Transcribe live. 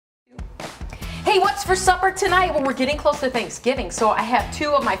what's for supper tonight? Well, we're getting close to Thanksgiving, so I have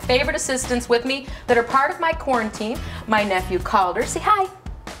two of my favorite assistants with me that are part of my quarantine. My nephew Calder, say hi.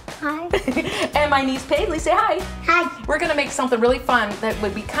 Hi. And my niece Paisley, say hi. Hi. We're gonna make something really fun that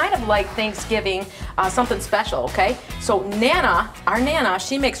would be kind of like Thanksgiving, something special, okay? So Nana, our Nana,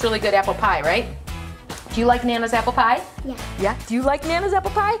 she makes really good apple pie, right? Do you like Nana's apple pie? Yeah. Yeah? Do you like Nana's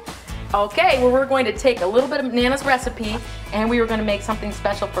apple pie? Okay, well we're going to take a little bit of Nana's recipe and we were going to make something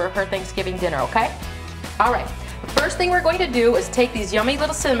special for her Thanksgiving dinner, okay? All right, the first thing we're going to do is take these yummy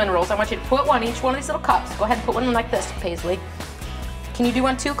little cinnamon rolls. I want you to put one in each one of these little cups. Go ahead and put one in like this, Paisley. Can you do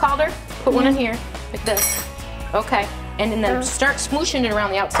one too, Calder? Put one in here, like this. Okay, and then start smooshing it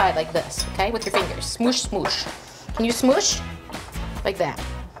around the outside like this, okay, with your fingers. Smoosh, smoosh. Can you smoosh? Like that.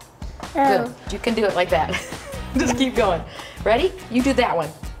 Good, you can do it like that. Just keep going. Ready? You do that one.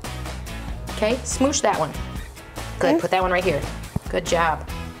 Okay, smoosh that one. Good, put that one right here. Good job.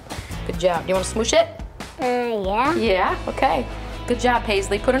 Good job. Do you want to smoosh it? Yeah. Yeah, okay. Good job,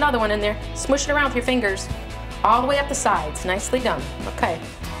 Paisley. Put another one in there. Smoosh it around with your fingers. All the way up the sides. Nicely done. Okay.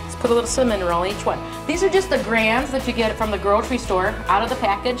 Let's put a little cinnamon roll in each one. These are just the grams that you get from the grocery store out of the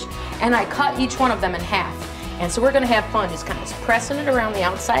package, and I cut each one of them in half. And so we're going to have fun just kind of pressing it around the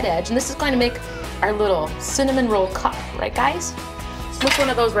outside edge, and this is going to make our little cinnamon roll cup, right guys? Smoosh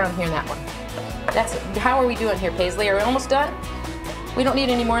one of those around here in that one. That's it. How are we doing here, Paisley? Are we almost done? We don't need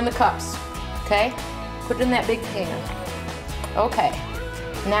any more in the cups, okay? Put it in that big pan. Okay,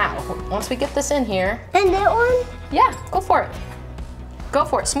 now, once we get this in here. And that one? Yeah, go for it. Go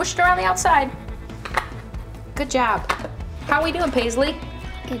for it. Smoosh it around the outside. Good job. How are we doing, Paisley?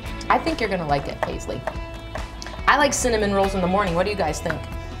 Good. I think you're gonna like it, Paisley. I like cinnamon rolls in the morning. What do you guys think?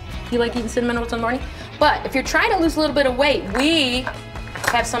 You like eating cinnamon rolls in the morning? But if you're trying to lose a little bit of weight, we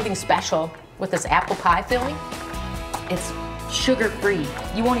have something special with this apple pie filling. It's sugar-free.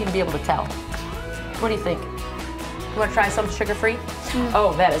 You won't even be able to tell. What do you think? You want to try something sugar-free?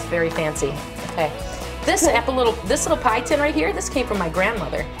 Oh, that is very fancy. Okay. This little pie tin right here, this came from my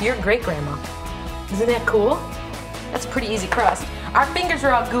grandmother, your great-grandma. Isn't that cool? That's a pretty easy crust. Our fingers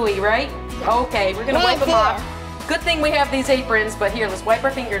are all gooey, right? Okay, we're gonna wipe them off. Good thing we have these aprons, but here, let's wipe our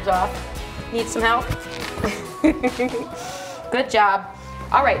fingers off. Need some help? Good job.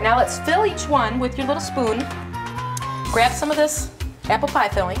 All right, now let's fill each one with your little spoon. Grab some of this apple pie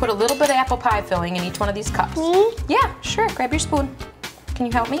filling. Put a little bit of apple pie filling in each one of these cups. Me? Yeah, sure, grab your spoon. Can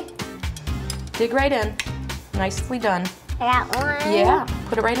you help me? Dig right in. Nicely done. I got one. Yeah,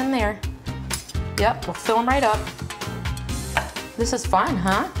 put it right in there. Yep, we'll fill them right up. This is fun,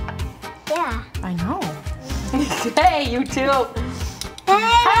 huh? Yeah. I know. Hey, you too.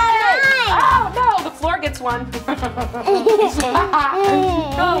 Hey! Oh no, the floor gets one. Oh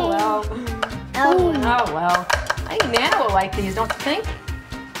well. Oh well. I think Nana will like these, don't you think?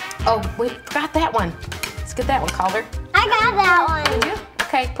 Oh, we forgot that one. Let's get that one, Calder. I got that one. Did you?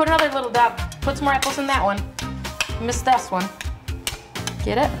 Okay, put another little dab. Put some more apples in that one. You missed this one.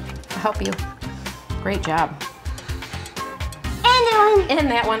 Get it? I'll help you. Great job. And that one. In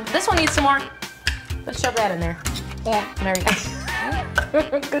that one. This one needs some more. Let's shove that in there. Yeah. There you go.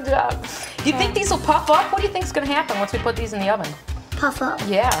 Good job. Do you think these will puff up? What do you think is going to happen once we put these in the oven? Puff up.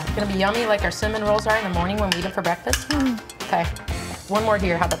 Yeah, it's going to be yummy like our cinnamon rolls are in the morning when we eat them for breakfast. Okay, one more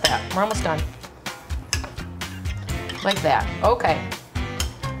here. How about that? We're almost done. Like that. Okay.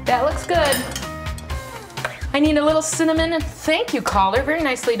 That looks good. I need a little cinnamon. Thank you, Calder. Very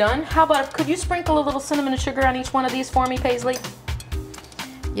nicely done. How about, could you sprinkle a little cinnamon and sugar on each one of these for me, Paisley?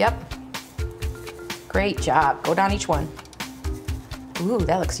 Yep. Great job. Go down each one. Ooh,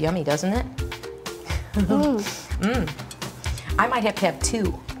 that looks yummy, doesn't it? I might have to have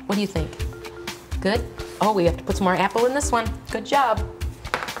two. What do you think? Good? Oh, we have to put some more apple in this one. Good job.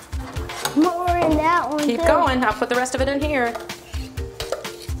 More in that one. Keep too. going. I'll put the rest of it in here.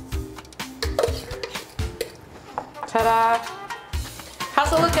 Ta-da.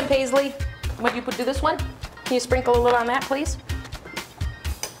 How's it looking, Paisley? What do you do this one? Can you sprinkle a little on that, please?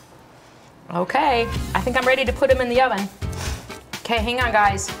 Okay, I think I'm ready to put them in the oven. Okay, hang on,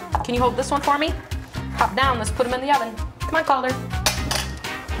 guys. Can you hold this one for me? Hop down, let's put them in the oven. Come on, Calder.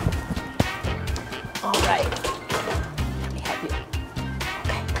 All right. Let me help you.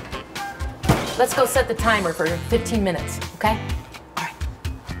 Okay. Let's go set the timer for 15 minutes, okay? All right.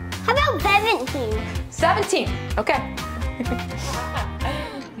 How about 17? 17, okay.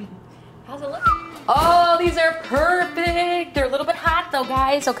 How's it look? Oh, these are perfect. They're a little bit hot though,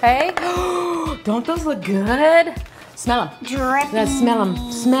 guys, okay? Don't those look good? Smell them. Dripping. Let's smell them.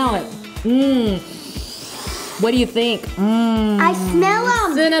 Smell it. Mmm. What do you think? Mmm. I smell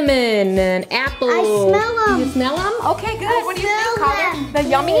them. Cinnamon and apple. I smell them. You smell them? Okay, good. What do you think, smell Calder? them. They're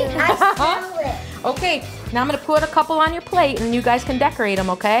yummy? I smell it. Okay, now I'm gonna put a couple on your plate and you guys can decorate them,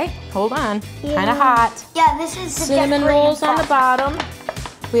 okay? Hold on, kinda hot. Yeah, this is the Cinnamon rolls on the bottom.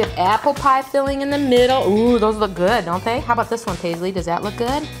 We have apple pie filling in the middle. Ooh, those look good, don't they? How about this one, Paisley? Does that look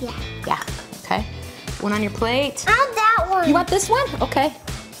good? Yeah. Yeah, okay. One on your plate. I want that one. You want this one? Okay.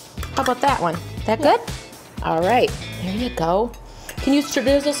 How about that one? That good? All right, there you go. Can you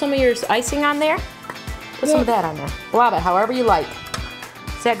drizzle some of your icing on there? Put some of that on there. Blob it however you like.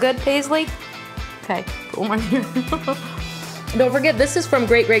 Is that good, Paisley? Okay, put one here. Don't forget, this is from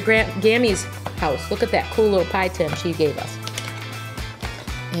Great Gammy's house. Look at that cool little pie tin she gave us.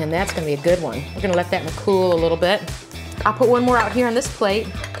 And that's gonna be a good one. We're gonna let that one cool a little bit. I'll put one more out here on this plate.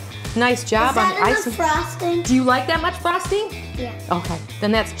 Nice job on the icing. Frosting? Do you like that much frosting? Yeah. Okay,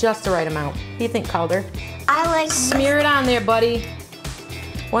 then that's just the right amount. What do you think, Calder? I like Smear it on there, buddy.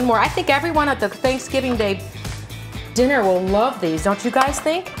 One more. I think everyone at the Thanksgiving Day dinner will love these. Don't you guys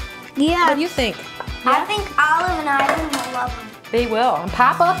think? Yeah. What do you think? I think Olive and Ivan will love them. They will. And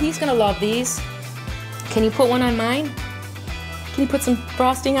Papa, he's gonna love these. Can you put one on mine? Can you put some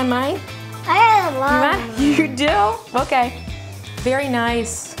frosting on mine? I love them. You do? Okay. Very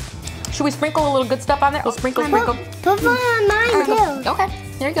nice. Should we sprinkle a little good stuff on there? Oh, sprinkle. Put one on mine too. Okay,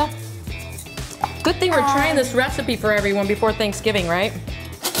 there you go. Good thing we're trying this recipe for everyone before Thanksgiving, right?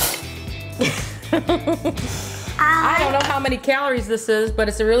 I don't know how many calories this is, but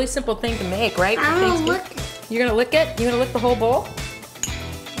it's a really simple thing to make, right? I'm gonna lick it. You're gonna lick it? You're gonna lick the whole bowl?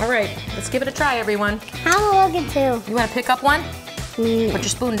 All right, let's give it a try, everyone. I'm gonna lick it too. You wanna pick up one? Put your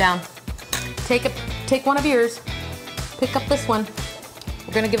spoon down. Take one of yours. Pick up this one.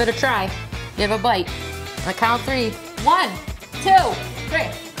 We're gonna give it a try. Give a bite. On the count of 3. 1, 2, 3.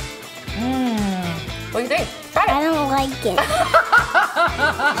 What do you think? Try it. I don't like it.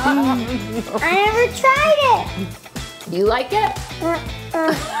 I never tried it. You like it?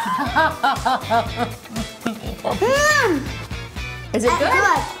 Is it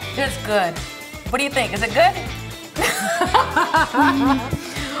good? It's good. What do you think? Is it good?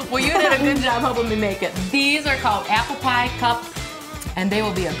 Well, you did a good job helping me make it. These are called apple pie cups, and they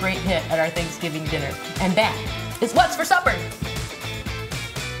will be a great hit at our Thanksgiving dinner. And that is what's for supper.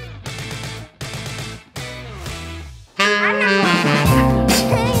 I'm not